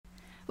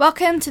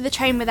Welcome to the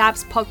Train with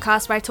Abs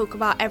podcast, where I talk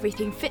about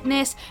everything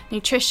fitness,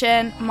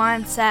 nutrition,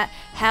 mindset,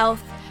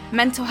 health,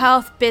 mental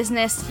health,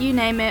 business, you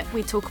name it,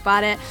 we talk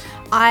about it.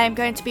 I am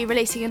going to be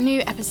releasing a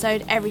new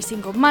episode every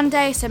single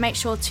Monday, so make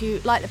sure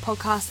to like the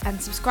podcast and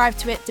subscribe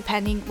to it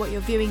depending what your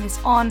viewing is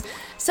on,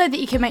 so that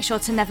you can make sure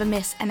to never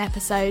miss an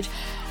episode.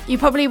 You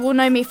probably will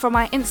know me from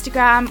my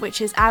Instagram,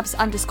 which is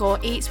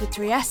abs_eats with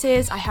 3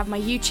 S's. I have my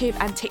YouTube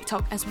and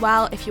TikTok as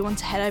well, if you want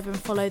to head over and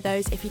follow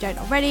those if you don't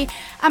already.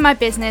 And my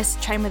business,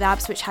 Train with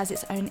Abs, which has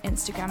its own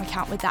Instagram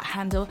account with that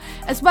handle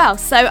as well.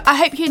 So I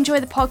hope you enjoy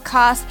the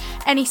podcast.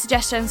 Any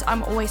suggestions,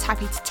 I'm always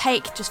happy to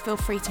take. Just feel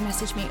free to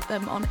message me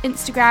them on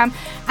Instagram,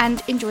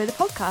 and enjoy the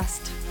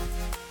podcast.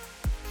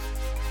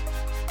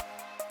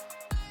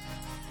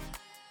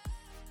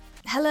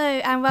 Hello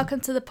and welcome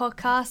to the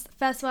podcast.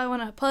 First of all, I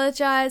want to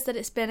apologise that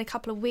it's been a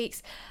couple of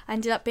weeks. I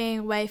ended up being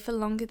away for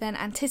longer than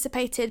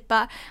anticipated,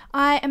 but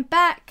I am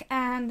back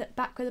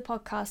with the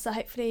podcast, so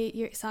hopefully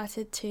you're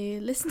excited to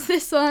listen to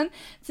this one.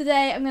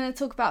 Today I'm going to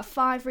talk about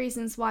 5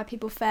 reasons why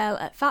people fail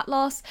at fat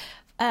loss.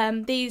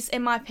 These,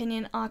 in my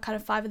opinion, are kind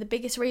of 5 of the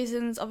biggest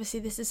reasons. Obviously,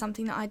 this is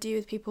something that I do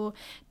with people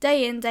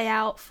day in, day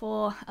out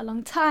for a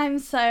long time,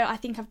 so I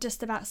think I've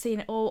just about seen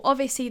it all.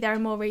 Obviously, there are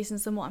more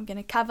reasons than what I'm going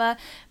to cover,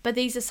 but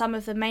these are some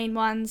of the main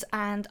ones,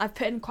 and I've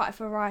put in quite a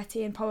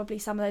variety, and probably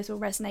some of those will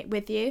resonate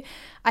with you.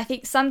 I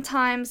think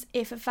sometimes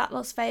if a fat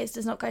loss phase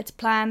does not go to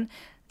plan,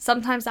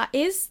 sometimes that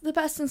is the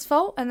person's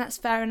fault, and that's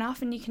fair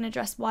enough, and you can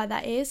address why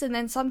that is. And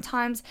then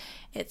sometimes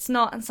it's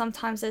not, and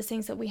sometimes there's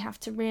things that we have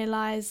to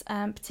realise,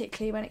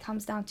 particularly when it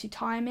comes down to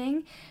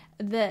timing,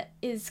 that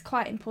is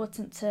quite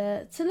important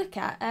to look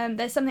at.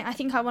 There's something I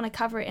think I want to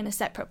cover it in a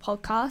separate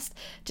podcast,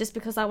 just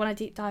because I want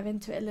to deep dive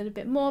into it a little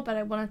bit more, but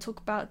I want to talk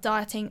about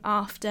dieting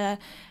after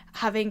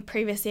having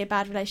previously a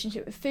bad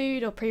relationship with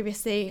food or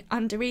previously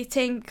under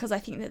eating, because I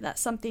think that that's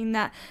something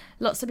that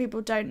lots of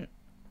people don't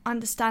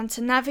understand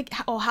to navigate,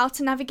 or how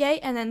to navigate,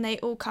 and then they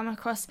all come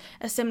across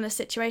a similar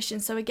situation.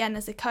 So again,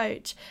 as a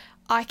coach,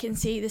 I can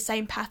see the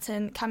same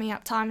pattern coming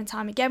up time and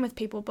time again with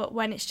people, but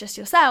when it's just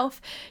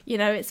yourself,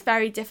 it's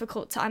very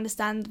difficult to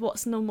understand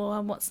what's normal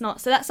and what's not.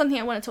 So that's something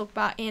I want to talk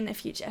about in a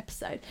future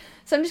episode.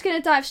 So I'm just going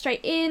to dive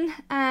straight in,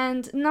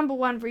 and number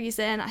 1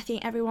 reason I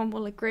think everyone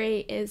will agree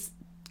is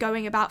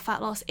going about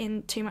fat loss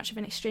in too much of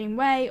an extreme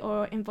way,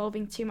 or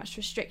involving too much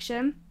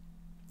restriction.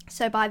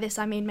 So by this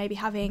I mean maybe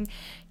having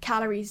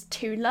calories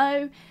too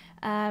low,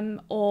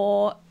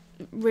 or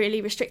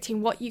really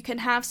restricting what you can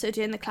have. So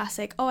doing the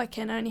classic, I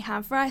can only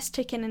have rice,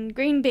 chicken and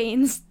green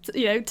beans,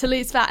 to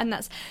lose fat,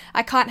 and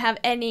I can't have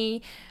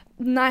any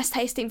nice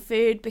tasting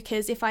food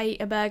because if I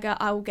eat a burger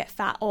I will get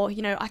fat, or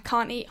I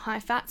can't eat high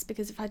fats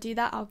because if I do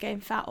that I'll gain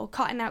fat, or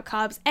cutting out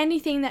carbs.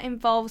 Anything that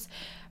involves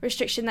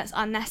restriction that's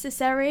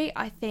unnecessary,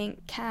 I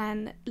think,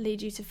 can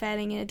lead you to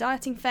failing in a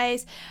dieting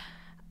phase.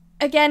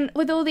 Again,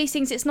 with all these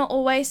things, it's not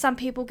always. Some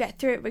people get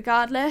through it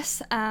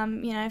regardless.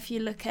 If you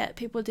look at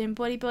people doing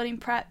bodybuilding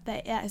prep,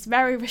 it's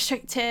very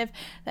restrictive.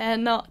 They're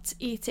not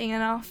eating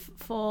enough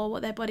for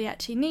what their body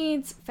actually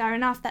needs. Fair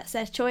enough, that's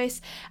their choice.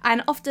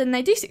 And often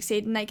they do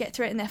succeed and they get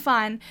through it and they're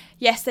fine.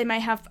 Yes, they may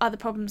have other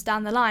problems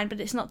down the line, but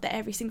it's not that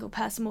every single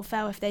person will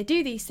fail if they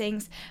do these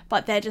things,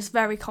 but they're just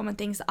very common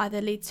things that either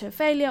lead to a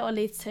failure or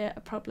lead to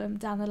a problem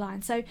down the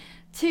line. So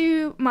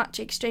too much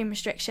extreme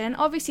restriction.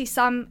 Obviously,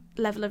 some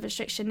level of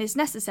restriction is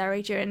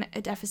necessary during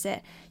a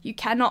deficit. You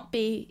cannot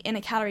be in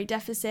a calorie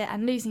deficit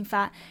and losing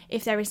fat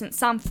if there isn't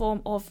some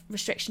form of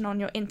restriction on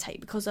your intake,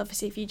 because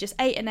obviously if you just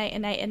ate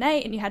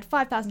and you had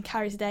 5,000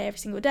 calories a day every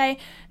single day,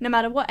 no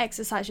matter what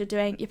exercise you're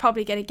doing, you're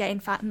probably going to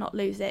gain fat and not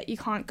lose it. You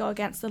can't go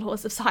against the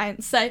laws of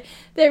science. So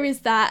there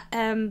is that,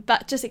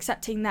 but just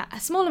accepting that a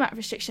small amount of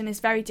restriction is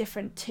very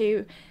different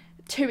to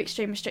too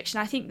extreme restriction.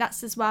 I think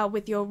that's as well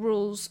with your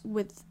rules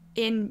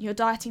in your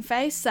dieting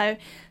phase. So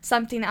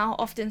something that I'll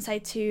often say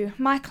to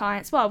my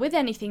clients, well, with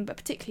anything, but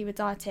particularly with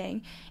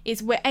dieting,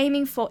 is we're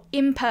aiming for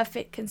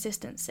imperfect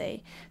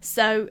consistency.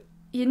 So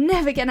you're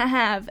never going to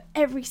have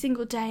every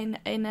single day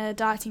in a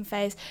dieting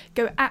phase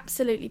go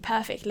absolutely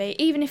perfectly,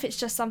 even if it's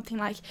just something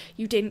like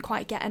you didn't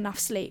quite get enough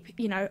sleep.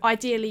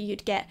 Ideally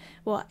you'd get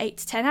 8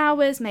 to 10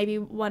 hours. Maybe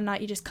one night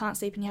you just can't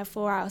sleep and you have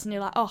 4 hours and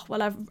you're like,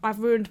 I've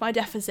ruined my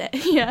deficit.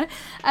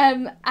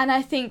 And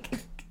I think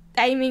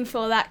aiming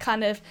for that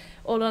kind of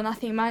all or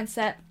nothing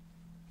mindset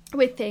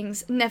with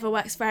things never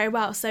works very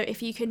well. So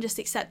if you can just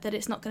accept that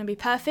it's not going to be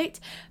perfect,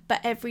 but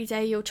every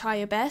day you'll try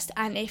your best,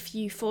 and if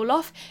you fall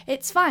off,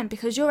 it's fine,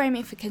 because you're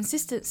aiming for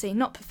consistency,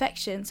 not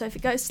perfection. So if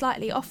it goes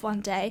slightly off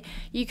one day,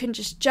 you can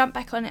just jump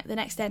back on it the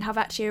next day and have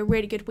actually a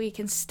really good week,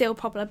 and still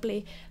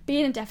probably be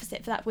in a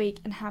deficit for that week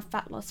and have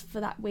fat loss for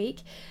that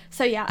week.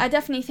 So yeah, I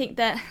definitely think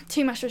that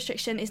too much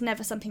restriction is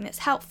never something that's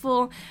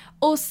helpful.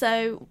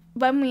 Also,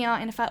 when we are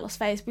in a fat loss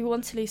phase, we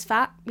want to lose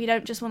fat. We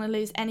don't just want to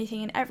lose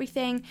anything and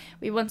everything.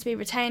 We want to be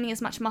retaining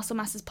as much muscle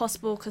mass as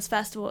possible, because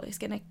first of all, it's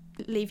going to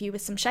leave you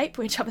with some shape,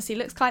 which obviously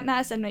looks quite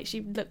nice and makes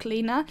you look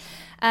leaner.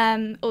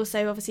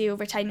 Also, obviously, you'll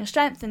retain your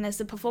strength and there's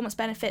the performance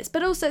benefits,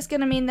 but also it's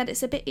going to mean that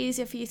it's a bit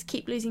easier for you to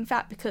keep losing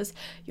fat, because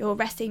your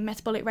resting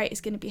metabolic rate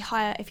is going to be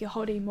higher if you're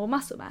holding more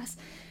muscle mass.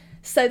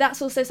 So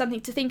that's also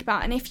something to think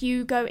about. And if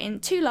you go in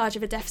too large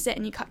of a deficit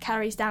and you cut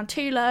calories down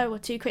too low or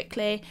too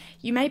quickly,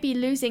 you may be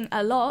losing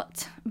a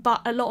lot,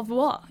 but a lot of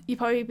what? You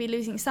probably be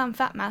losing some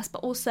fat mass, but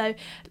also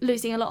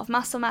losing a lot of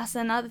muscle mass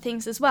and other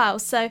things as well.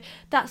 So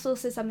that's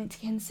also something to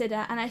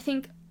consider. And I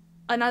think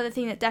another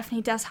thing that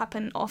definitely does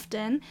happen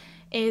often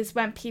is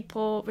when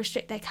people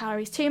restrict their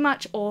calories too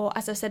much, or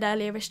as I said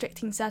earlier,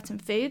 restricting certain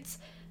foods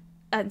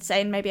and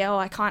saying maybe,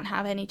 I can't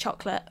have any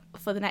chocolate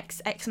for the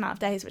next X amount of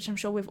days, which I'm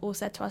sure we've all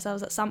said to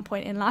ourselves at some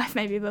point in life,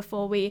 maybe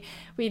before we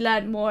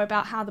learn more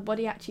about how the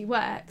body actually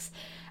works.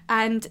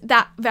 And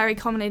that very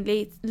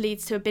commonly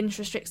leads to a binge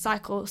restrict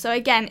cycle. So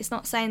again, it's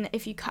not saying that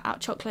if you cut out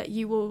chocolate,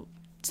 you will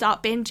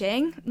start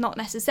binging, not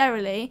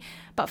necessarily,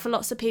 but for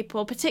lots of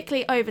people,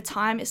 particularly over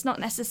time, it's not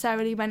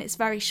necessarily when it's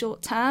very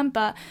short term,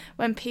 but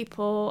when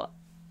people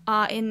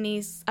are in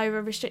these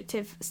over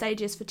restrictive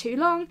stages for too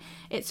long,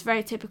 it's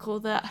very typical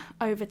that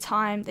over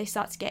time they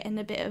start to get in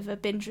a bit of a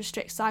binge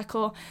restrict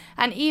cycle.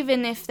 And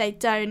even if they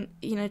don't,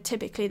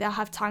 typically they'll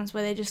have times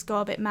where they just go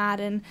a bit mad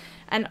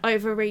and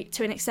overeat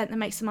to an extent that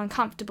makes them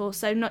uncomfortable.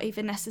 So not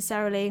even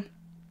necessarily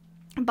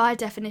by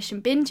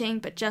definition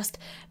binging, but just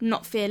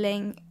not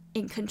feeling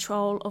in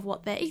control of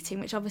what they're eating,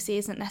 which obviously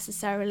isn't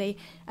necessarily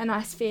a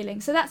nice feeling.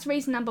 So that's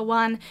reason number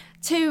one.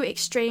 Too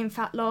extreme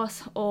fat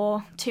loss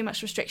or too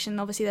much restriction.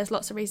 Obviously there's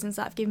lots of reasons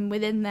that I've given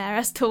within there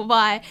as to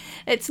why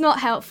it's not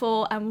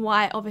helpful and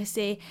why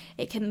obviously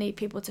it can lead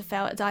people to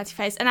fail at a dieting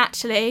phase. And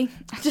actually,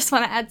 I just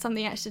want to add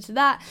something extra to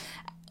that.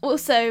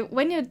 Also,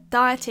 when you're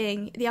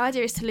dieting, the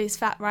idea is to lose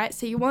fat, right?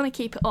 So you want to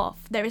keep it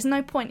off. There is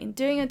no point in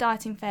doing a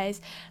dieting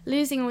phase,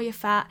 losing all your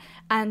fat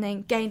and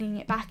then gaining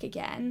it back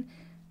again.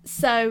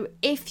 So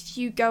if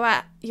you go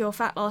at your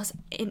fat loss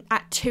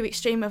at too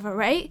extreme of a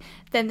rate,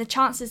 then the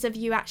chances of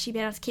you actually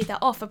being able to keep that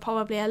off are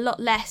probably a lot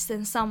less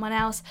than someone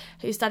else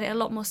who's done it a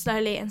lot more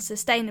slowly and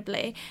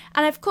sustainably.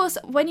 And of course,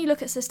 when you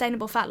look at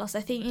sustainable fat loss, I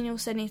think you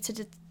also need to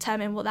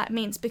determine what that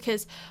means,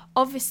 because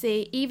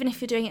obviously, even if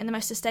you're doing it in the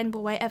most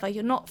sustainable way ever,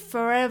 you're not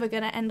forever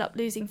going to end up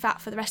losing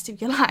fat for the rest of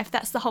your life.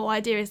 That's the whole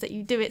idea, is that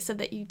you do it so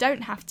that you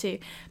don't have to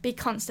be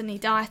constantly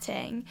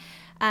dieting.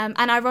 And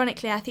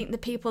ironically, I think the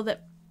people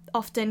that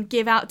often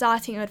give out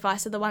dieting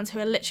advice are the ones who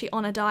are literally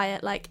on a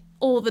diet like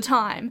all the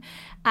time.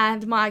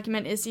 And my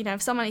argument is,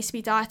 if someone needs to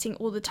be dieting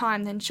all the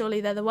time, then surely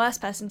they're the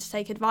worst person to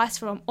take advice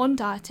from on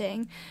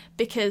dieting,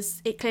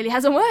 because it clearly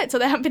hasn't worked, or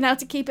they haven't been able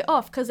to keep it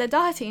off because they're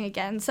dieting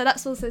again. So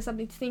that's also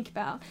something to think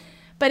about.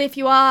 But if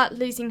you are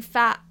losing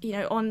fat,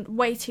 on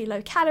way too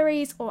low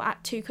calories or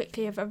at too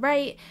quickly of a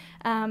rate,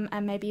 and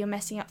maybe you're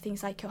messing up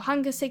things like your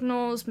hunger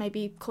signals,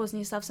 maybe causing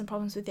yourself some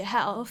problems with your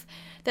health,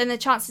 then the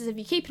chances of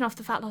you keeping off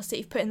the fat loss that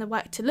you've put in the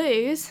work to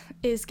lose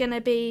is going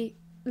to be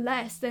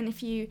less than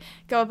if you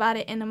go about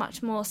it in a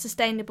much more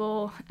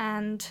sustainable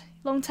and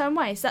long-term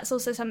way. So that's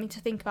also something to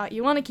think about.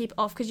 You want to keep it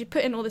off because you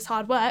put in all this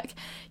hard work,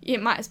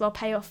 it might as well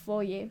pay off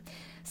for you.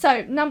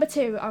 So number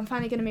two, I'm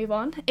finally going to move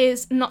on,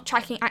 is not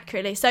tracking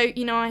accurately. So,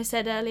 I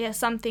said earlier,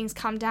 some things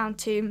come down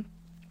to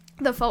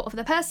the fault of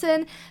the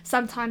person,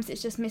 sometimes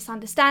it's just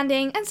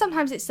misunderstanding, and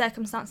sometimes it's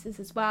circumstances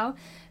as well.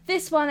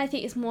 This one I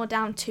think is more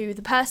down to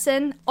the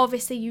person.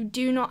 Obviously you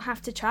do not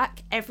have to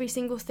track every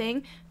single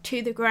thing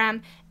to the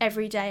gram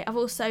every day. I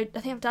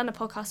think I've done a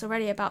podcast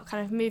already about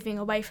kind of moving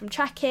away from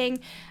tracking.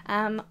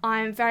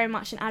 I'm very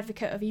much an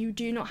advocate of you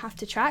do not have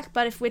to track,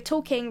 but if we're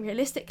talking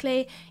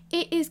realistically,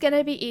 it is going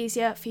to be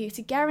easier for you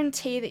to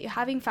guarantee that you're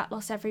having fat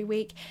loss every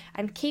week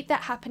and keep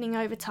that happening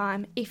over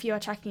time if you are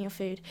tracking your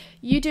food.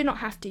 You do not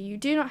have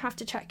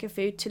to track your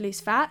food to lose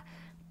fat,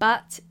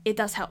 but it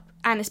does help.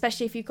 And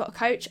especially if you've got a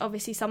coach,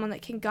 obviously someone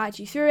that can guide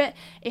you through it.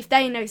 If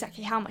they know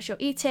exactly how much you're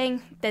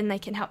eating, then they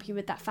can help you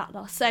with that fat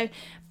loss. So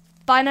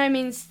by no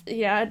means,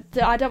 I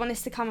don't want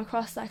this to come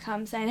across like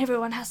I'm saying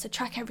everyone has to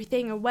track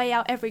everything and weigh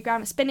out every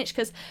gram of spinach,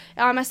 because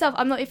I myself,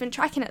 I'm not even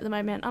tracking at the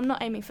moment. I'm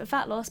not aiming for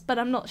fat loss, but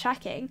I'm not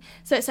tracking.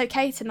 So it's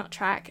okay to not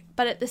track.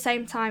 But at the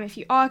same time, if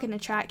you are going to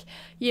track,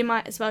 you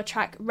might as well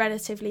track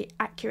relatively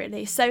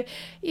accurately. So,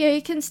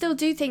 you can still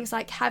do things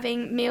like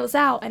having meals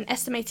out and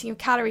estimating your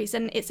calories.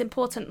 And it's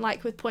important,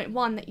 like with point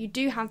one, that you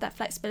do have that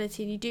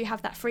flexibility and you do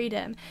have that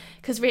freedom.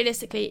 Because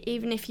realistically,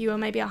 even if you are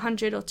maybe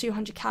 100 or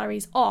 200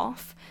 calories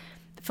off,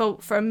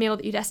 for a meal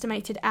that you'd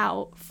estimated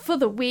out for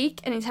the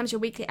week, and in terms of your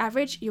weekly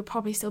average, you'll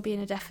probably still be in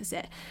a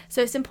deficit.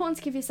 So it's important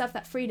to give yourself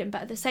that freedom,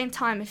 but at the same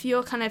time, if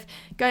you're kind of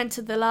going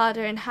to the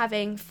larder and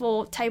having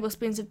 4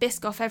 tablespoons of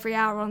Biscoff every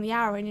hour on the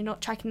hour and you're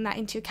not tracking that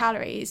into your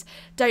calories,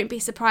 don't be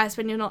surprised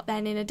when you're not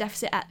then in a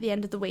deficit at the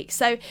end of the week.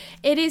 So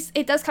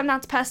it does come down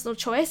to personal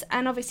choice,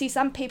 and obviously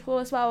some people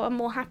as well are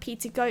more happy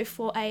to go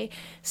for a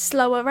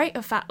slower rate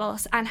of fat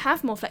loss and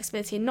have more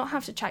flexibility and not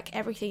have to track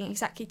everything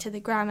exactly to the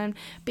gram and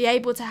be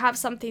able to have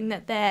something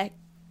that their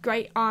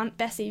great aunt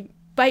Bessie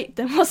baked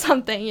them or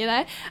something,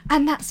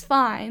 and that's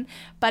fine.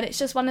 But it's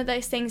just one of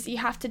those things that you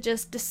have to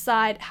just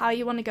decide how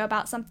you want to go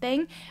about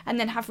something and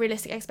then have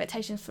realistic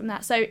expectations from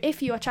that. So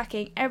if you are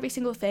tracking every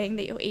single thing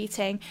that you're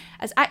eating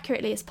as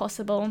accurately as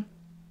possible,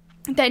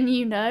 then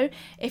you know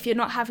if you're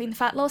not having the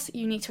fat loss,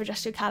 you need to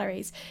adjust your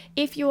calories.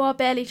 If you are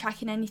barely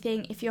tracking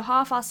anything, if you're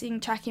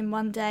half-assing tracking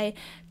one day,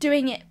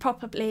 doing it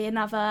properly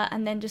another,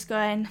 and then just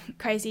going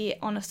crazy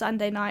on a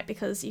Sunday night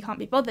because you can't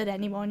be bothered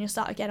anymore and you'll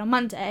start again on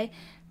Monday,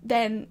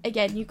 then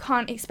again, you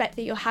can't expect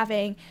that you're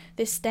having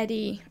this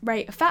steady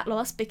rate of fat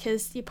loss,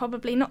 because you're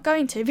probably not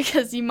going to,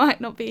 because you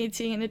might not be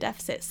eating in a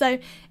deficit. So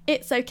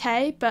it's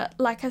okay, but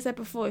like I said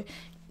before,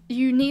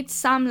 you need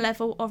some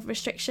level of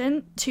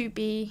restriction to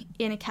be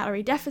in a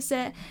calorie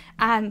deficit,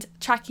 and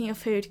tracking your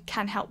food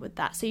can help with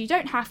that. So you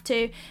don't have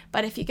to,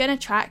 but if you're going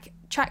to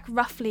track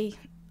roughly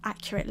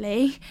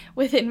accurately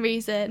within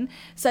reason,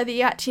 so that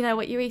you actually know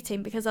what you're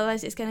eating, because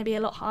otherwise it's going to be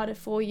a lot harder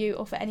for you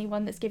or for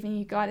anyone that's giving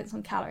you guidance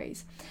on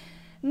calories.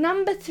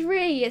 Number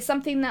 3 is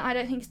something that I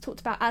don't think is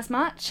talked about as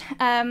much,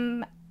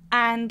 and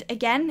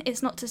again,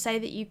 it's not to say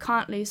that you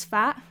can't lose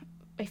fat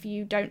if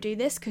you don't do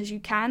this, because you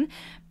can,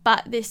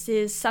 but this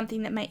is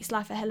something that makes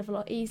life a hell of a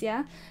lot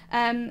easier.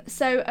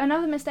 So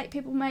another mistake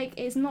people make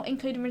is not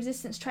including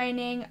resistance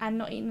training and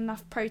not eating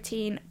enough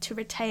protein to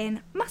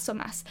retain muscle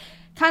mass.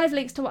 Kind of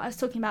links to what I was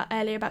talking about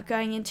earlier about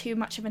going in too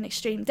much of an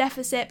extreme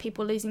deficit,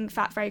 people losing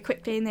fat very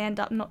quickly, and they end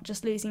up not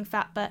just losing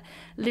fat but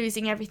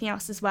losing everything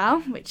else as well,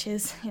 which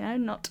is,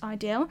 not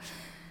ideal.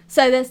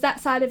 So there's that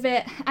side of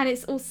it, and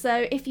it's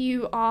also, if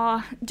you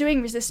are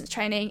doing resistance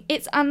training,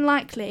 it's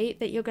unlikely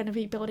that you're going to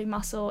be building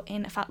muscle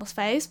in a fat loss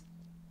phase.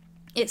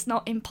 It's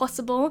not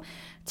impossible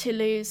to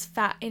lose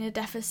fat in a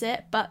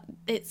deficit, but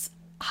it's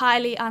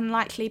highly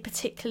unlikely,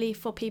 particularly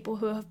for people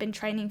who have been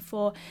training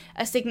for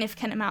a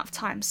significant amount of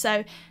time.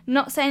 So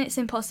not saying it's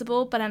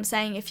impossible, but I'm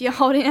saying if you're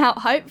holding out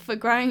hope for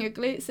growing your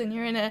glutes and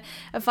you're in a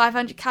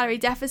 500 calorie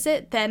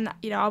deficit, then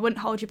I wouldn't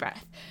hold your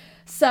breath.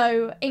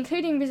 So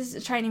including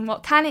resistance training,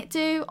 what can it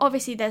do?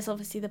 There's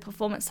the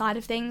performance side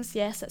of things.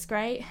 Yes, that's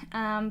great.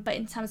 But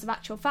in terms of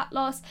actual fat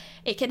loss,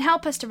 it can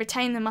help us to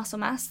retain the muscle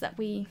mass that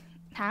we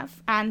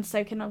have, and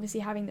so can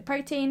obviously having the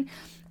protein.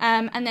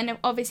 And then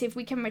obviously if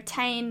we can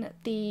retain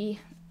the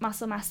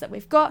muscle mass that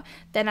we've got,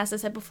 then as I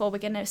said before, we're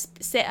going to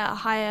sit at a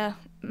higher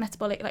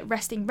metabolic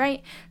resting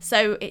rate,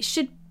 so it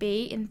should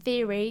be, in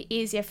theory,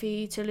 easier for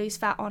you to lose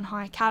fat on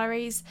high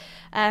calories.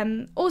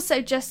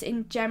 Also, just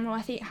in general,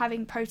 I think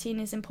having protein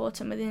is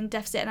important within a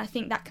deficit, and I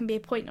think that can be a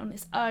point on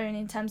its own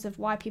in terms of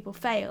why people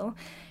fail.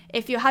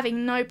 If you're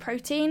having no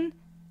protein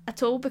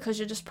at all because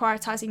you're just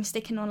prioritizing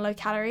sticking on low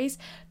calories,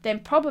 then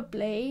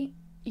probably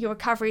your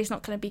recovery is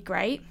not going to be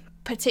great,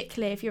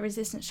 particularly if you're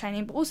resistance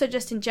training, but also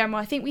just in general.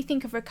 I think we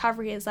think of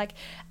recovery as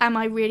am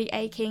I really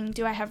aching?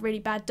 Do I have really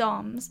bad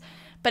DOMs?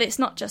 But it's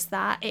not just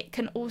that. It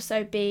can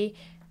also be,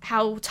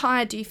 how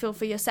tired do you feel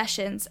for your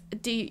sessions?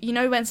 Do you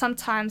know when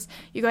sometimes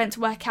you're going to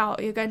work out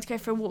or you're going to go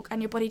for a walk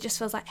and your body just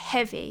feels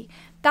heavy?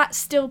 That's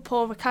still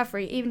poor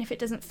recovery, even if it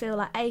doesn't feel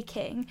like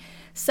aching.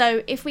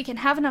 So if we can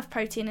have enough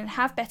protein and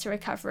have better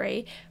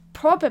recovery,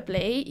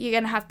 probably you're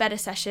going to have better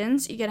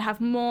sessions. You're going to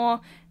have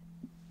more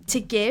to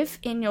give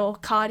in your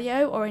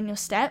cardio or in your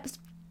steps.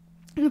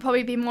 You'll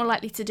probably be more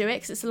likely to do it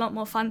because it's a lot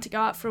more fun to go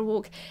out for a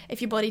walk if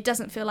your body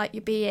doesn't feel like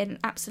you're being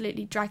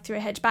absolutely dragged through a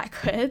hedge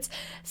backwards.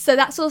 So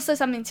that's also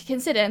something to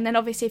consider. And then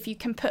obviously if you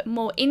can put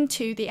more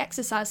into the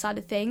exercise side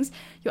of things,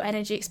 your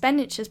energy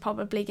expenditure is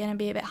probably going to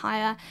be a bit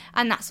higher,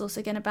 and that's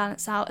also going to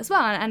balance out as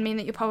well and mean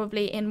that you're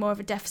probably in more of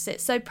a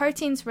deficit. So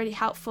protein's really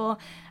helpful.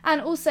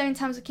 And also in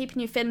terms of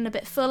keeping you feeling a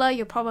bit fuller,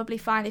 you'll probably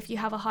find if you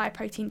have a higher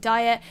protein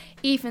diet,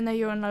 even though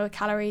you're on lower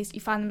calories,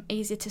 you find them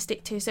easier to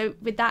stick to. So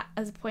with that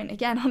as a point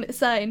again on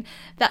its own,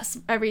 that's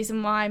a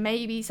reason why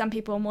maybe some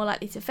people are more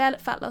likely to fail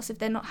at fat loss if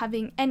they're not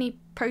having any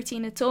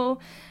protein at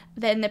all.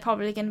 Then they're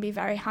probably going to be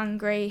very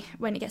hungry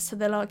when it gets to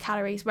the lower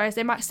calories, whereas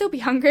they might still be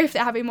hungry if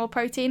they're having more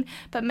protein,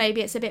 but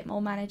maybe it's a bit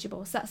more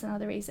manageable. So that's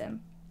another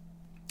reason.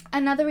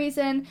 Another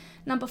reason,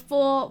 number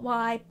 4,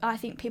 why I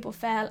think people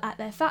fail at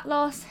their fat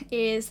loss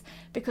is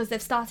because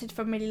they've started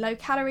from really low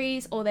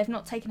calories, or they've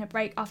not taken a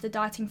break after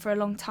dieting for a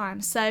long time.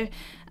 So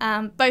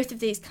both of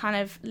these kind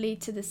of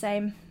lead to the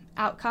same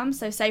outcome.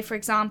 So say for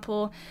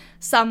example,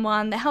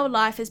 someone their whole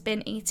life has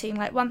been eating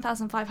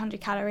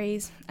 1,500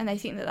 calories and they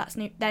think that that's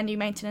their new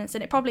maintenance,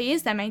 and it probably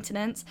is their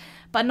maintenance,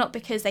 but not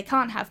because they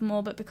can't have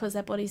more, but because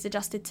their body's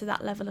adjusted to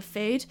that level of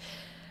food.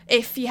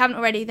 If you haven't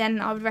already, then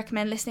I would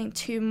recommend listening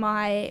to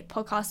my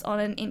podcast on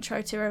an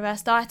intro to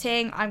reverse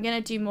dieting. I'm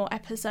going to do more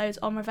episodes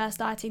on reverse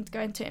dieting to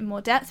go into it in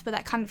more depth, but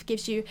that kind of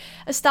gives you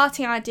a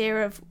starting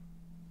idea of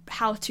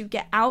how to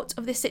get out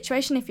of this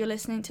situation. If you're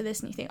listening to this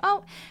and you think,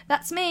 oh,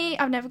 that's me,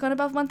 I've never gone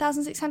above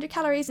 1,600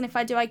 calories, and if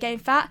I do, I gain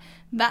fat,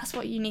 that's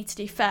what you need to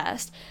do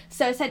first.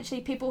 So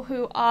essentially, people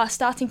who are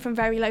starting from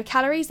very low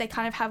calories, they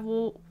kind of have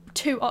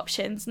two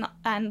options,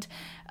 and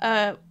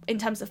in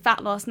terms of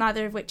fat loss,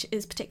 neither of which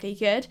is particularly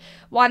good.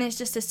 One is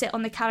just to sit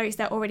on the calories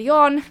they're already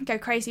on, go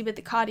crazy with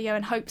the cardio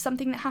and hope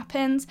something that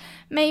happens.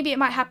 Maybe it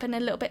might happen a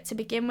little bit to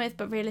begin with,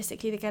 but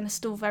realistically they're going to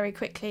stall very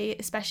quickly,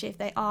 especially if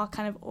they are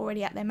kind of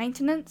already at their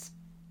maintenance.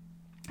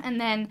 And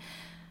then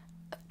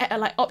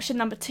like option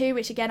number 2,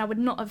 which again I would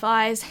not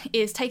advise,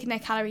 is taking their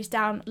calories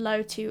down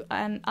low to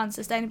an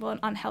unsustainable and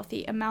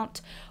unhealthy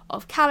amount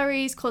of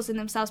calories, causing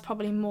themselves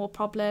probably more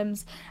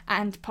problems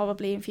and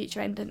probably in future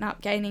ending up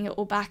gaining it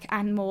all back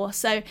and more.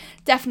 So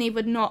definitely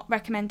would not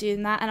recommend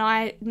doing that, and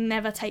I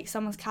never take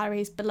someone's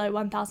calories below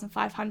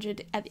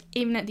 1,500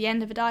 even at the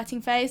end of a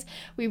dieting phase.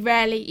 We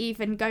rarely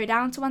even go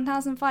down to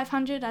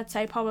 1,500. I'd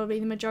say probably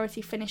the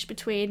majority finish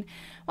between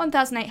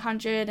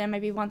 1,800 and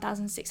maybe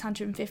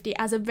 1,650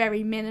 as a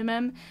very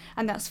minimum,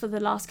 and that's for the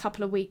last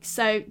couple of weeks.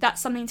 So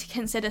that's something to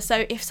consider.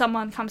 So if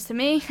someone comes to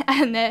me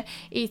and they're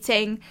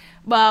eating,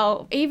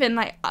 well, even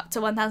like up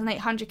to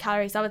 1,800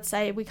 calories, I would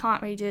say we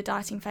can't really do a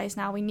dieting phase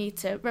now. We need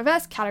to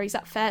reverse calories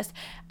up first,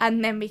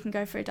 and then we can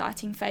go for a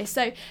dieting phase.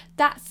 So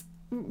that's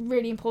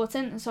really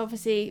important. And so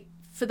obviously,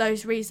 for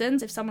those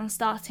reasons, if someone's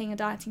starting a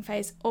dieting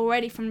phase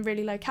already from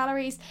really low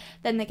calories,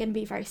 then they're going to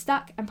be very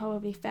stuck and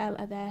probably fail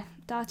at their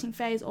dieting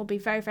phase, or be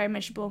very, very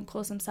miserable and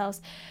cause themselves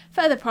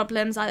further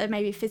problems, either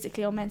maybe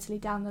physically or mentally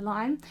down the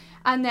line.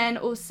 And then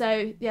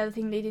also the other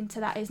thing leading to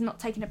that is not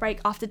taking a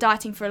break after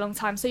dieting for a long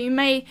time. So you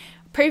may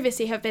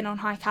previously have been on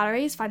high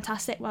calories,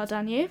 fantastic, well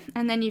done you,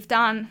 and then you've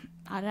done,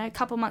 I don't know, a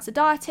couple months of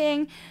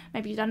dieting,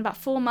 maybe you've done about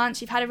 4 months,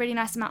 you've had a really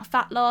nice amount of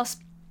fat loss,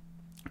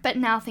 but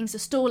now things are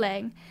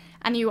stalling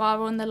and you are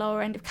on the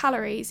lower end of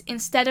calories.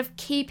 Instead of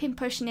keeping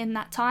pushing in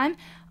that time,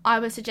 I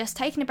would suggest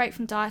taking a break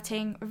from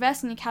dieting,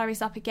 reversing your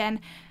calories up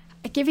again,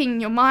 giving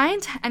your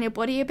mind and your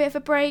body a bit of a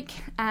break,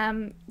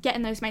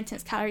 getting those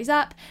maintenance calories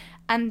up,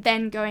 and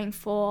then going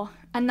for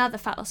another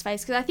fat loss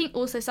phase. Because I think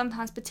also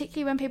sometimes,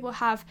 particularly when people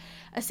have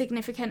a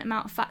significant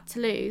amount of fat to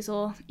lose,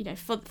 or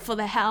for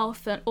their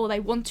health, or they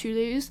want to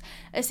lose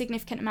a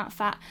significant amount of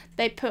fat,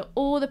 they put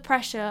all the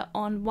pressure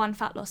on one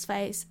fat loss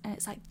phase, and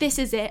it's like, this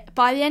is it,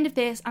 by the end of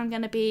this I'm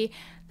going to be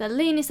the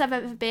leanest I've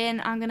ever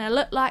been, I'm going to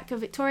look like a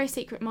Victoria's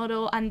Secret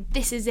model, and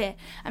this is it.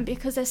 And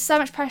because there's so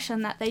much pressure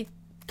on that, they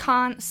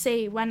can't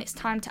see when it's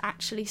time to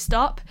actually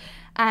stop.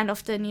 And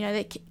often,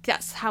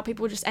 that's how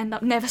people just end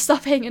up never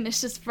stopping, and it's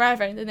just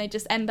forever, and then they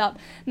just end up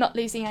not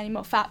losing any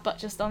more fat, but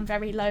just on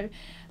very low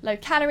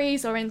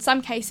calories, or in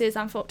some cases,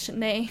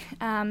 unfortunately,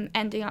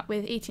 ending up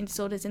with eating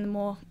disorders in the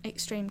more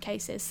extreme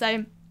cases.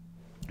 So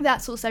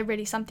that's also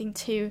really something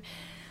to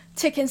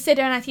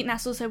consider, and I think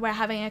that's also where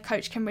having a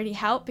coach can really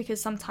help,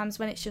 because sometimes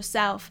when it's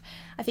yourself,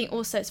 I think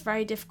also it's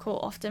very difficult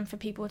often for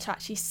people to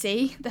actually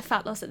see the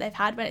fat loss that they've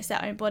had. When it's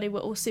their own body, we're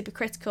all super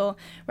critical,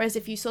 whereas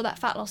if you saw that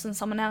fat loss in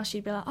someone else,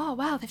 you'd be like, oh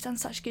wow, they've done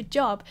such a good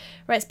job.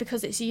 Whereas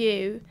because it's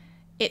you,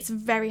 it's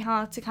very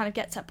hard to kind of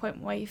get to that point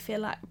where you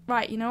feel like,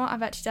 right, you know what,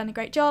 I've actually done a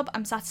great job,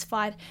 I'm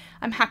satisfied,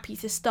 I'm happy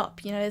to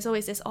stop. There's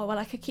always this, oh well,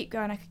 I could keep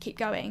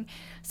going.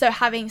 So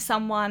having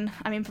someone,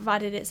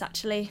 provided it's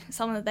actually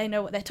someone that they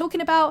know what they're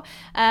talking about,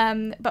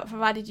 but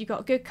provided you've got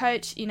a good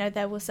coach,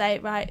 they will say,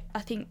 right, I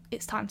think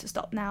it's time to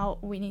stop now,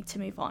 we need to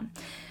move on.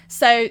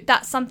 So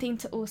that's something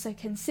to also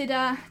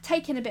consider,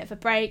 taking a bit of a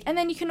break, and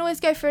then you can always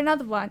go for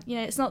another one.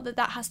 It's not that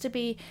has to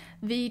be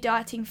the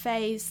dieting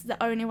phase,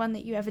 the only one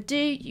that you ever do.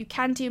 You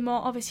can do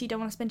more. Obviously, you don't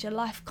want to spend your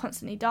life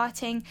constantly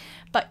dieting,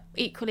 but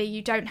equally,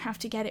 you don't have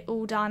to get it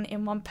all done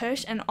in one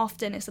push, and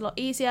often it's a lot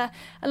easier,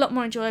 a lot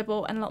more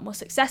enjoyable, and a lot more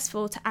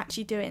successful to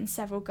actually do it in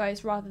several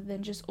goes rather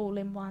than just all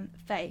in one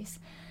phase.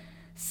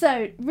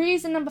 So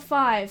reason number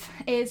 5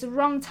 is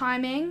wrong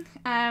timing,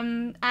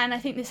 and I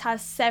think this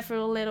has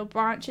several little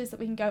branches that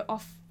we can go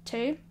off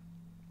to.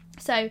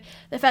 So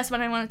the first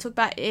one I want to talk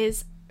about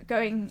is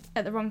going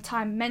at the wrong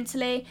time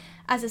mentally.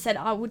 As I said,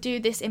 I will do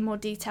this in more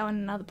detail in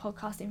another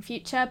podcast in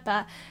future,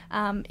 but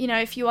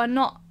if you are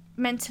not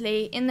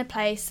mentally in the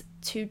place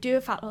to do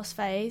a fat loss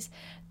phase,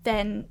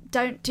 then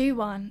don't do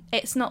one.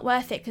 It's not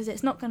worth it, because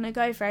it's not going to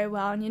go very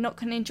well, and you're not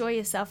going to enjoy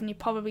yourself, and you're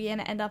probably going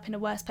to end up in a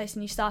worse place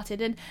than you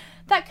started. And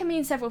that can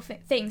mean several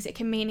things. It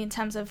can mean in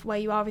terms of where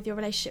you are with your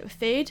relationship with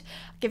food.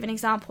 I'll give an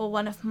example.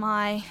 One of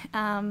my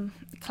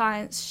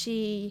clients,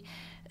 she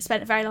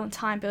spent a very long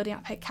time building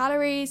up her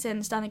calories and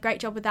has done a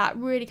great job with that,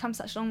 really come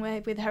such a long way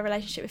with her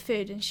relationship with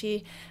food. And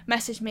she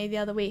messaged me the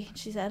other week and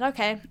she said,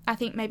 okay, I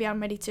think maybe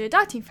I'm ready to do a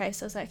dieting phase.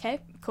 So I was like, okay,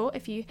 cool,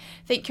 if you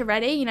think you're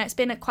ready. It's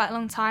been quite a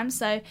long time,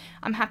 so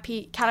I'm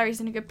happy,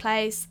 calories in a good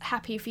place,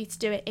 happy for you to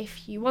do it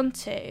if you want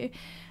to.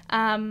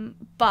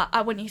 But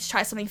I want you to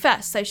try something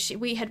first. So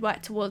we had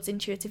worked towards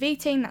intuitive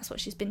eating. That's what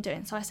she's been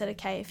doing. So I said,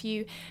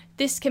 okay,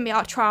 this can be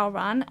our trial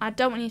run. I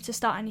don't want you to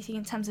start anything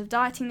in terms of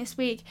dieting this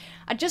week.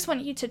 I just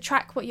want you to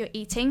track what you're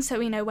eating, so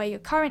we know where your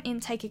current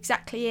intake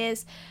exactly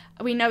is.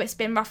 We know it's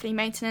been roughly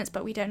maintenance,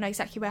 but we don't know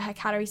exactly where her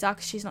calories are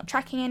because she's not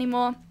tracking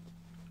anymore.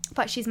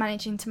 But she's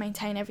managing to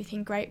maintain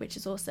everything great, which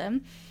is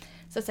awesome.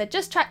 So I said,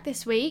 just track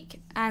this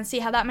week and see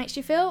how that makes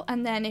you feel.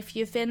 And then if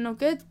you're feeling all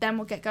good, then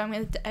we'll get going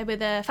with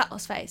a fat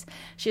loss phase.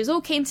 She was all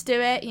keen to do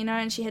it,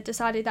 and she had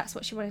decided that's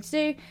what she wanted to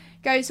do.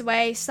 Goes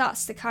away,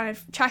 starts to kind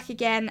of track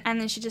again.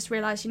 And then she just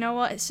realised, you know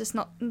what, it's just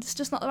not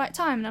the right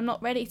time. And I'm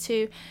not ready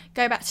to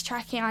go back to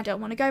tracking. I don't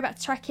want to go back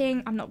to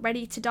tracking. I'm not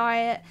ready to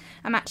diet.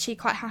 I'm actually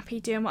quite happy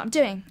doing what I'm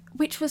doing.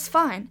 which was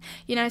fine,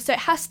 so it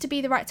has to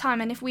be the right time.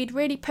 And if we'd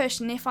really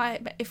pushed, and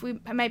if we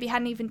maybe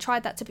hadn't even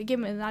tried that to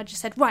begin with, and I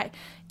just said, right,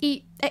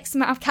 eat X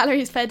amount of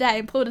calories per day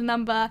and pulled a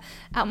number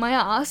out my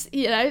arse,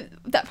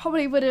 that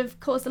probably would have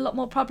caused a lot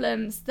more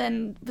problems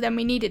than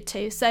we needed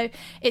to. So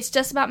it's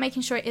just about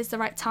making sure it is the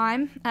right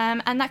time,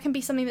 and that can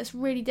be something that's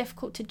really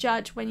difficult to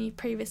judge when you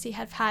previously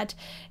have had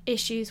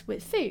issues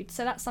with food.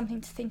 So that's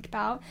something to think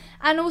about.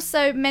 And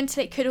also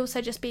mentally, it could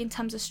also just be in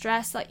terms of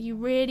stress. Like, you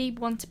really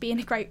want to be in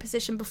a great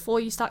position before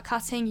you start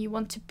cutting. You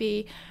want to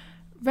be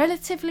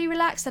relatively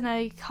relaxed. I know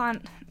you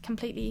can't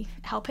completely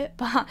help it,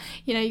 but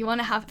you want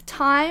to have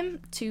time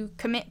to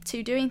commit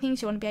to doing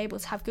things. You want to be able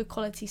to have good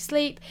quality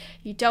sleep.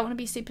 You don't want to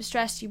be super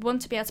stressed. You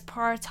want to be able to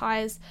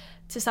prioritize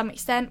to some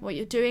extent what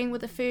you're doing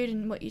with the food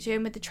and what you're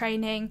doing with the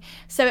training.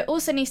 So it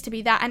also needs to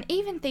be that. And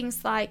even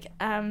things like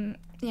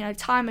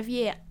time of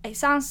year, it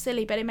sounds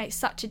silly, but it makes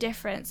such a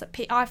difference.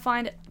 I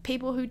find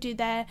people who do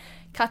their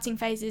cutting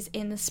phases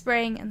in the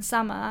spring and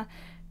summer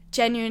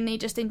genuinely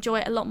just enjoy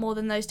it a lot more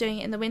than those doing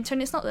it in the winter.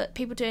 And it's not that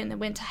people doing it in the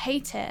winter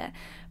hate it,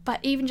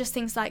 but even just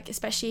things like,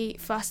 especially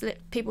for us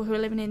people who are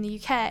living in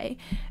the UK,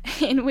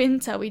 in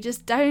winter we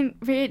just don't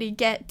really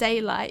get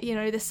daylight.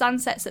 The sun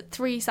sets at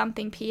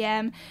 3-something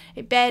p.m.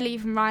 It barely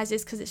even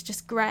rises because it's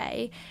just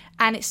grey,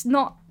 and it's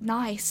not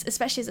nice,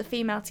 especially as a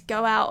female, to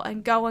go out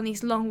and go on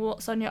these long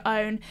walks on your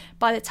own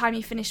by the time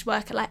you finish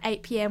work at like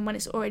 8 p.m. when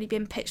it's already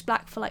been pitch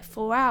black for like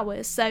 4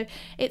 hours. So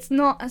it's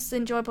not as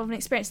enjoyable of an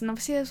experience. And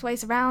obviously there's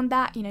ways around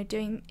that,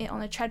 doing it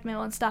on a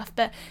treadmill and stuff,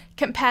 but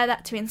compare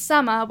that to in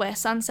summer, where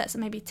sunsets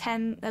at maybe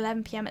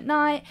 10-11 p.m. at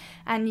night,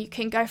 and you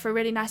can go for a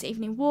really nice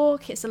evening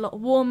walk. It's a lot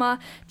warmer.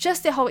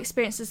 Just the whole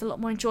experience is a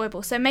lot more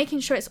enjoyable. So making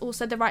sure it's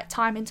also the right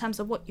time in terms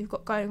of what you've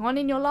got going on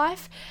in your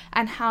life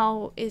and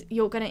how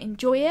you're going to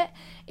enjoy it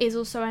is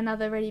also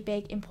another really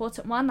big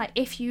important one. Like,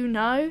 if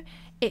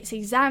it's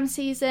exam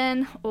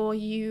season, or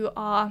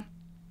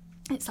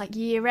it's like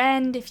year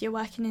end, if you're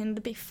working in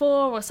the Big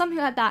Four or something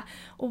like that,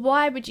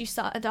 why would you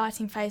start a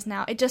dieting phase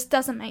now? It just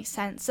doesn't make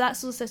sense. So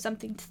that's also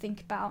something to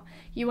think about.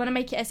 You want to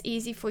make it as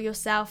easy for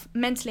yourself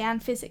mentally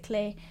and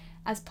physically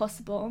as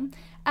possible.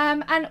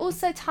 And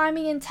also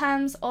timing in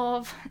terms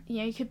of,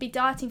 you could be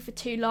dieting for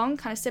too long,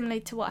 kind of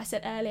similar to what I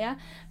said earlier,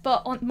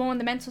 but more on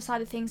the mental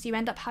side of things, you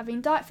end up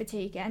having diet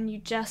fatigue and you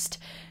just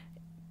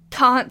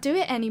can't do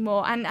it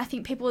anymore. And I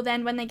think people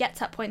then, when they get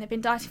to that point, they've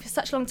been dieting for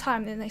such a long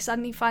time, then they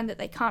suddenly find that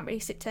they can't really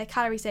stick to their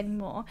calories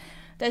anymore.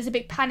 There's a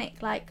big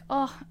panic, like,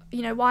 why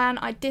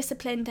aren't I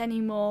disciplined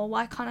anymore?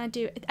 Why can't I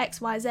do X,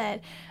 Y,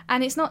 Z?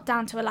 And it's not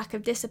down to a lack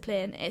of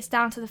discipline. It's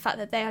down to the fact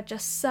that they are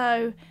just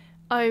so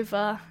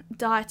over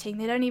dieting.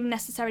 They don't even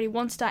necessarily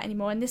want to diet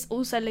anymore. And this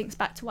also links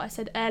back to what I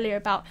said earlier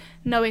about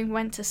knowing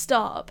when to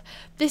stop.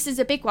 This is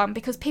a big one,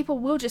 because people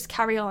will just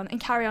carry on and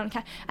carry on.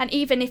 And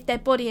even if their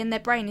body and their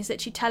brain is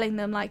literally telling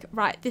them, like,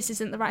 right, this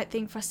isn't the right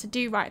thing for us to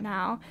do right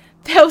now,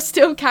 they'll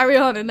still carry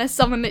on unless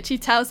someone literally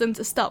tells them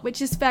to stop,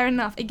 which is fair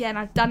enough. Again,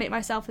 I've done it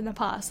myself in the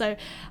past, so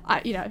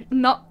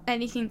not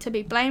anything to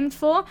be blamed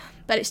for,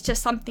 but it's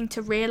just something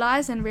to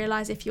realize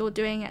if you're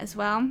doing it as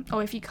well,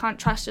 or if you can't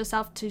trust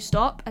yourself to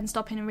stop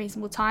in a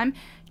reasonable time.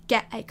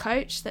 Get a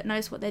coach that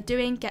knows what they're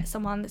doing. Get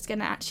someone that's going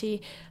to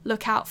actually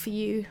look out for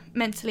you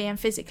mentally and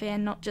physically,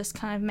 and not just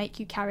kind of make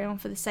you carry on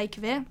for the sake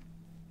of it.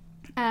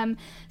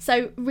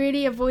 So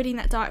really avoiding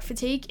that diet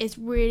fatigue is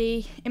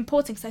really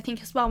important, because I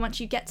think as well, once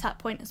you get to that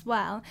point as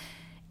well,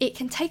 it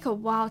can take a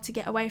while to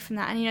get away from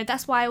that. And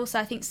that's why also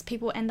I think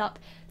people end up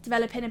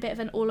developing a bit of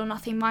an all or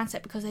nothing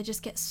mindset, because they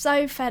just get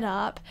so fed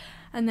up,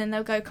 and then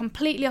they'll go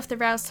completely off the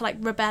rails to like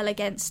rebel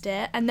against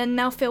it, and then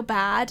they'll feel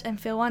bad and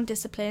feel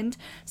undisciplined,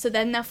 so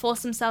then they'll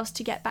force themselves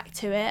to get back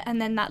to it,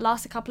 and then that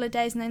lasts a couple of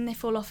days and then they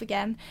fall off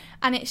again.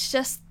 And it's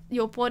just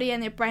your body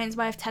and your brain's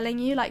way of telling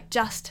you, like,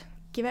 just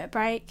give it a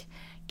break,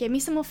 give me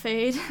some more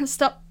food,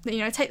 stop,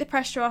 take the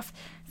pressure off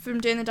from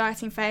doing the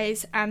dieting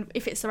phase, and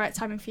if it's the right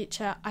time in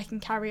future, I can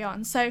carry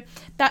on. So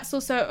that's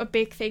also a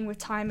big thing with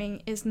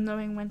timing, is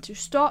knowing when to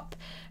stop,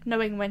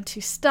 knowing when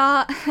to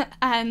start,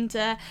 and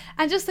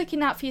just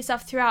looking out for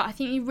yourself throughout. I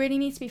think you really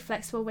need to be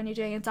flexible when you're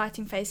doing a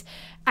dieting phase,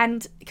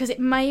 and because it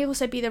may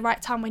also be the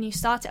right time when you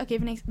start it. I'll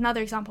give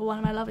another example. One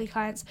of my lovely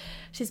clients,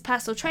 she's a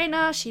personal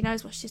trainer, she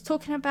knows what she's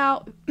talking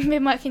about. We've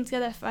been working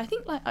together for I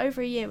think like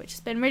over a year, which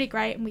has been really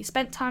great, and we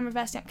spent time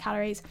reversing up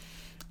calories.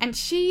 And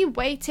she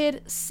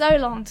waited so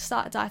long to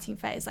start a dieting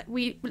phase. Like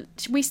we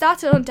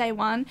started on day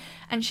one,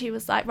 and she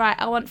was like, right,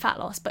 I want fat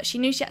loss. But she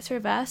knew she had to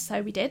reverse, so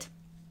we did.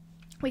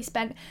 We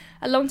spent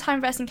a long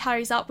time reversing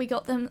calories up. We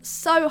got them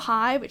so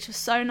high, which was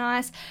so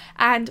nice.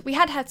 And we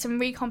had some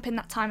recomp in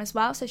that time as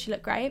well, so she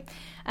looked great.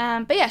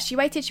 But yeah, she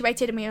waited,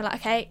 and we were like,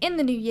 okay, in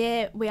the new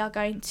year, we are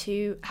going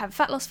to have a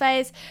fat loss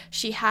phase.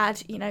 She had,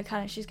 she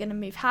was going to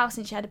move house,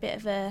 and she had a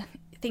bit of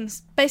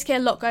basically a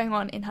lot going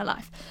on in her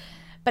life.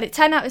 But it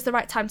turned out it was the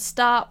right time to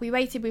start. We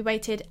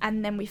waited,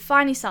 and then we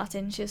finally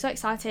started, and she was so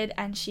excited,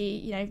 and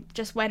she,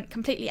 just went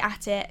completely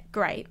at it.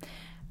 Great.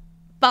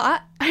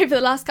 But over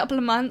the last couple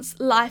of months,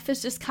 life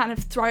has just kind of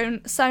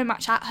thrown so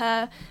much at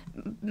her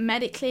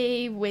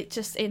medically, with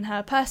just in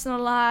her personal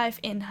life,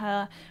 in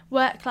her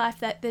work life,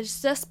 that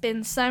there's just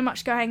been so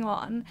much going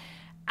on.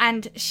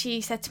 And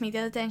she said to me the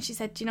other day, and she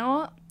said, "Do you know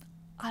what?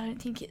 I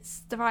don't think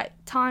it's the right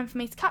time for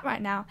me to cut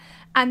right now."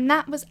 And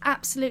that was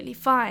absolutely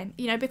fine,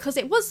 you know, because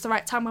it was the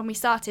right time when we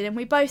started, and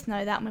we both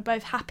know that, and we're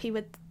both happy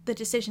with the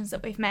decisions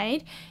that we've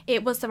made.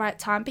 It was the right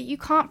time, but you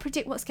can't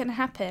predict what's going to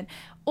happen.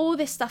 All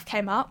this stuff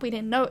came up, we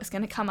didn't know it was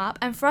going to come up,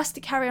 and for us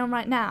to carry on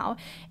right now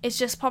is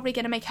just probably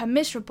going to make her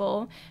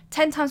miserable,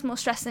 10 times more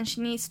stressed than she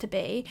needs to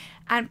be,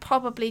 and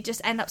probably just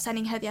end up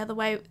sending her the other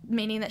way,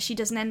 meaning that she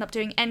doesn't end up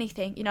doing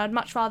anything. You know, I'd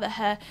much rather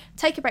her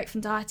take a break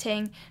from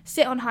dieting,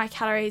 sit on high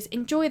calories,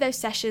 enjoy those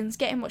sessions,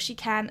 get in what she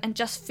can, and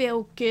just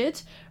feel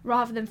good,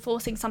 rather than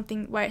forcing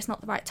something where it's not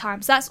the right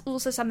time. So that's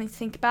also something to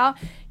think about.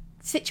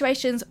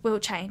 Situations will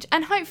change,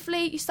 and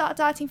hopefully you start a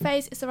dieting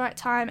phase, it's the right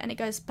time and it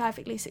goes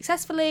perfectly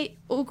successfully,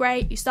 all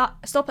great. You stop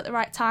at the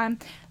right time,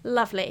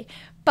 lovely.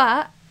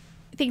 But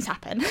things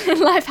happen,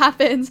 life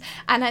happens,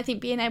 and I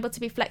think being able to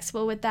be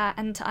flexible with that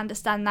and to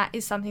understand that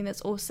is something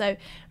that's also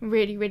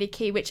really, really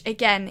key, which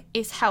again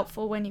is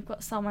helpful when you've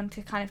got someone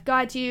to kind of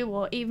guide you,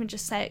 or even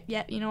just say,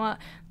 yeah, you know what,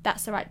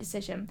 that's the right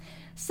decision.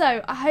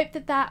 So I hope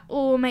that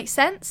all makes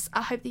sense.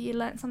 I hope that you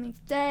learned something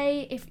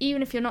today.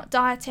 Even if you're not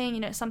dieting, you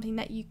know, it's something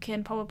that you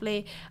can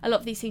probably, a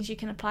lot of these things you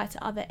can apply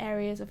to other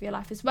areas of your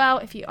life as well.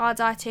 If you are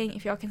dieting,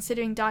 if you're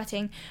considering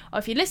dieting, or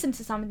if you listen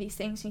to some of these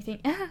things and you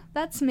think,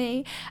 that's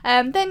me,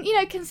 then, you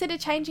know, consider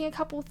changing a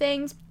couple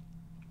things.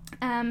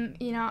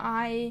 You know,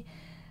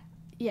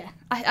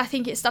 I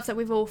think it's stuff that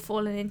we've all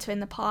fallen into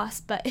in the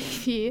past, but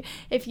if you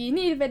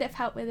need a bit of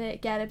help with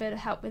it, get a bit of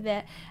help with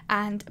it,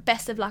 and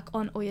best of luck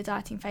on all your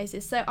dieting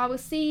phases. So I will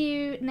see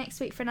you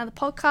next week for another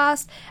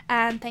podcast,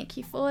 and thank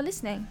you for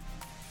listening.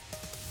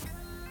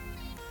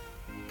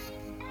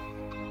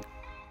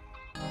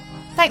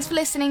 Thanks for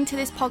listening to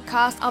this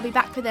podcast. I'll be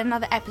back with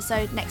another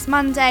episode next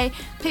Monday.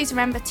 Please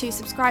remember to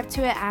subscribe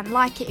to it and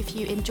like it if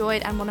you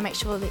enjoyed and want to make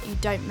sure that you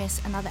don't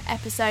miss another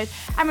episode.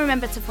 And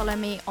remember to follow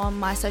me on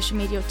my social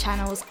media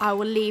channels. I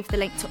will leave the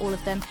link to all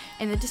of them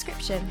in the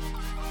description.